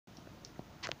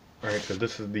Alright, so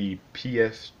this is the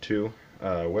PS2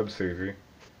 web server,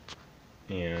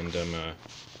 and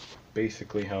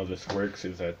basically how this works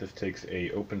is that this takes a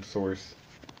open source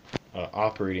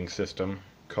operating system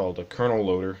called a kernel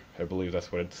loader. I believe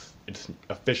that's what its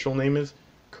official name is,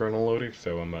 kernel loader.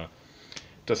 So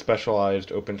it's a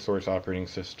specialized open source operating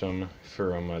system for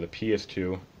the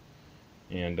PS2,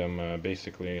 and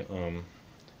basically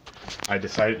I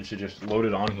decided to just load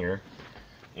it on here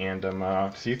and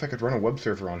see if I could run a web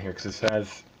server on here, because this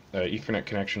has an Ethernet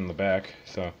connection in the back.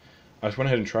 So I just went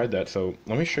ahead and tried that. So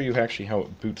let me show you actually how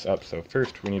it boots up. So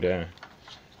first we need to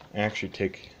actually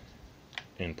take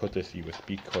and put this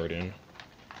USB card in,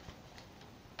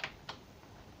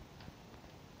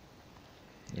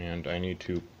 and I need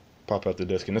to pop out the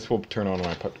disk, and this will turn on when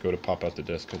I go to pop out the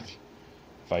disk, because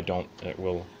if I don't, it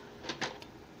will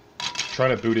try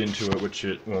to boot into it, which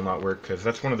it will not work, because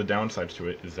that's one of the downsides to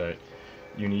it, is that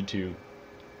you need to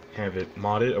have it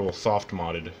modded, or well, soft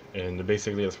modded, and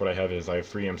basically that's what I have. Is I have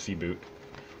free MC boot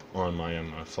on my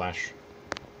not flash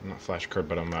card,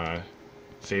 but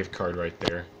save card right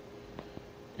there,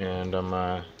 and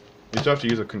you still have to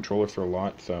use a controller for a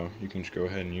lot, so you can just go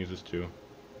ahead and use this to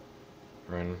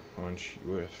run launch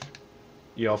with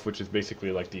ELF, which is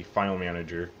basically like the file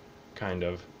manager, kind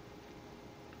of.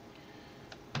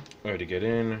 Alright, to get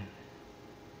in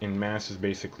mass is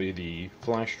basically the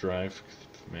flash drive,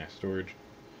 mass storage,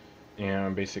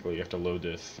 and basically you have to load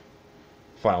this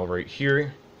file right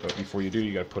here, but before you do,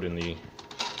 you gotta put in the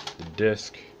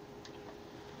disk,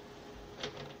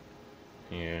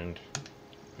 and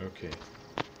okay,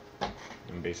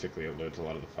 and basically it loads a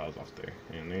lot of the files off there,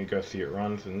 and then you go see it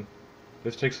runs, and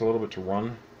this takes a little bit to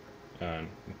run, it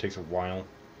takes a while,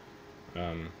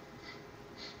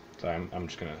 so I'm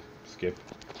just gonna skip.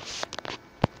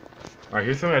 Alright,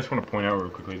 here's something I just want to point out real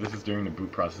quickly. This is during the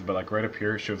boot process, but like right up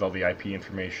here it shows all the IP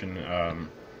information,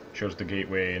 shows the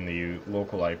gateway and the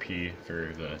local IP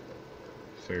for the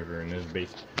server, and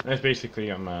that's basically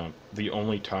the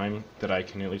only time that I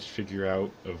can at least figure out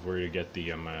of where to get the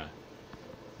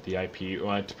IP.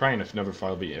 Well, it's probably in another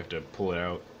file, but you have to pull it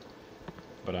out.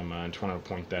 But I just want to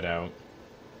point that out,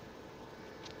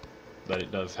 that it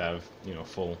does have, you know,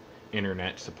 full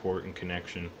internet support and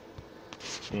connection,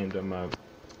 and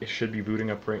it should be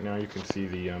booting up right now. You can see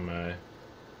the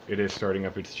it is starting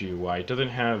up its GUI. It doesn't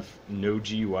have no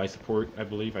GUI support, I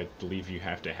believe. I believe you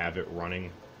have to have it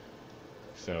running.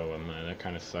 So that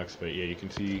kind of sucks. But yeah, you can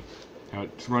see how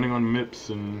it's running on MIPS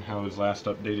and how it was last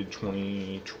updated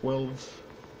 2012,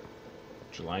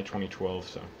 July 2012.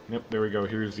 So yep, there we go.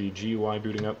 Here's the GUI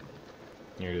booting up.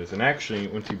 Here it is. And actually,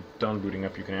 once you're done booting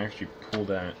up, you can actually pull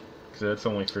that, because that's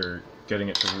only for getting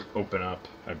it to open up,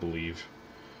 I believe.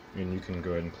 And you can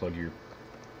go ahead and plug your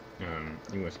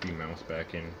USB mouse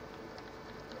back in,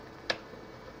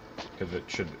 because it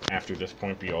should, after this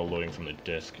point, be all loading from the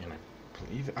disk. And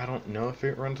I don't know if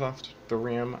it runs off the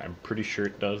RAM. I'm pretty sure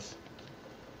it does.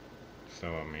 So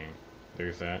I mean,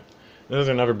 there's that. There's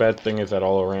another bad thing, is that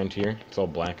all around here it's all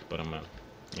black, but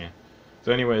yeah.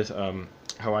 So anyways,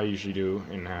 how I usually do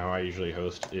and how I usually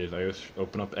host is I just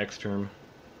open up Xterm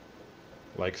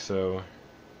like so.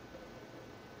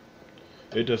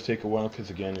 It does take a while, because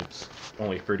again, it's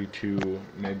only 32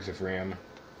 megs of RAM.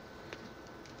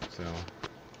 So,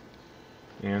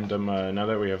 and now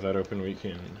that we have that open, we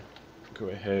can go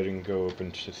ahead and go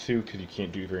open to Sue, because you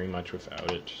can't do very much without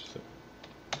it. So.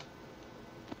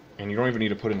 And you don't even need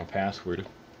to put in a password.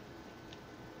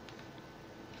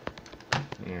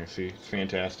 Yeah, see, it's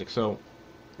fantastic. So,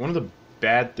 one of the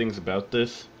bad things about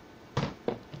this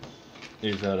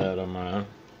is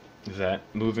that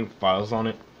moving files on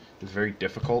it is very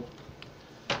difficult.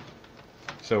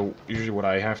 So usually what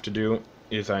I have to do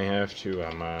is I have to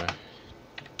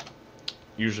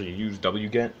usually use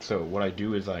wget. So what I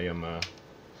do is I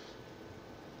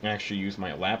actually use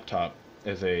my laptop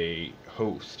as a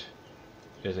host,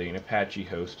 as an Apache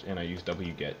host, and I use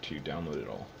wget to download it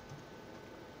all.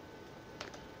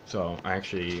 So I'm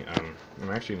actually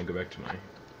gonna go back to my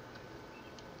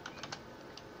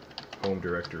home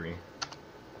directory.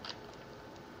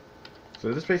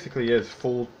 So this basically is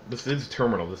this is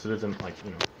terminal. This isn't like,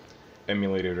 you know,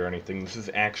 emulated or anything. This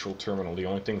is actual terminal. The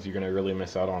only things you're going to really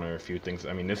miss out on are a few things.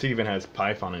 I mean, this even has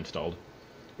Python installed,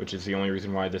 which is the only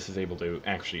reason why this is able to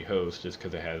actually host, is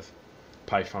because it has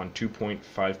Python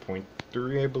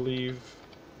 2.5.3, I believe.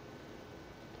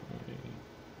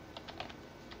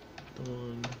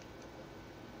 Python.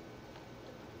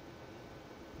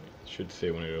 It should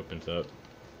say when it opens up.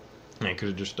 I could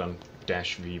have just done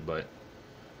 -v, but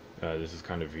this is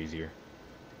kind of easier.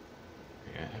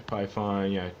 Yeah,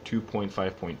 Python, yeah,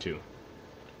 2.5.2.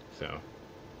 So,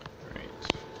 right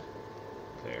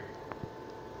there.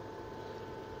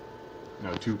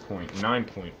 no,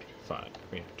 2.9.5,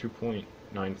 yeah,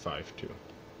 2.952,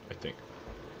 I think.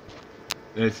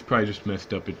 It's probably just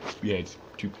messed up. Yeah, it's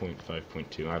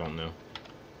 2.5.2. I don't know.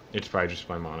 It's probably just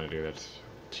my monitor. That's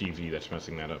TV that's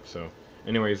messing that up. So,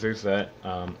 anyways, there's that.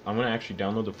 I'm gonna actually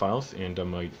download the files and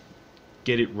I'm gonna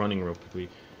get it running real quickly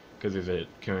because there's a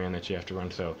command that you have to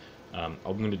run. So, I'm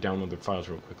going to download the files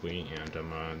real quickly and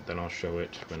then I'll show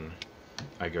it when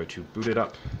I go to boot it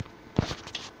up.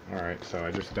 All right. So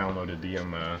I just downloaded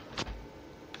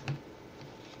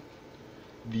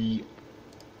the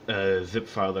zip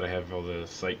file that I have all the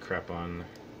site crap on,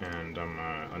 and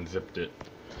unzipped it.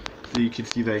 So you can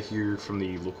see that here from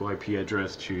the local IP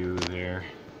address to there.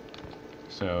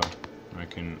 So I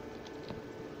can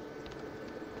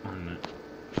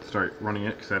start running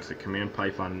it because that's the command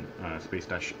python space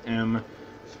 -m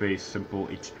space simple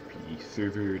HTTP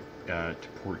server to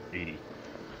port 80.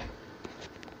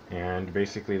 And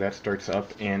basically that starts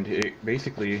up, and it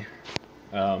basically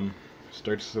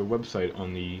starts the website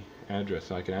on the address.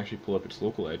 So I can actually pull up its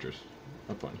local address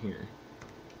up on here.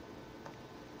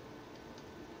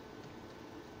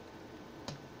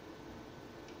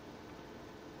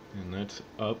 And that's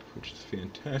up, which is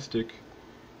fantastic.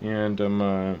 And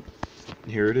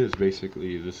here it is.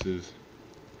 Basically, this is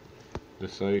the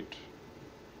site,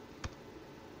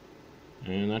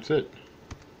 and that's it.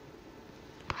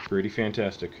 Pretty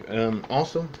fantastic.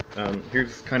 Also,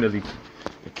 here's kind of the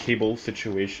cable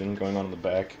situation going on in the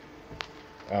back.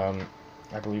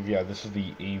 I believe, yeah, this is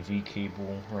the AV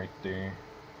cable right there,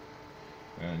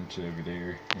 and over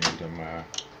there, and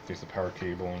there's the power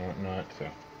cable and whatnot. So,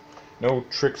 no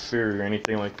tricks or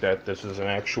anything like that. This is an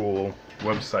actual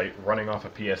website running off a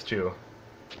PS2.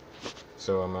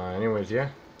 So, anyways, yeah,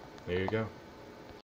 there you go.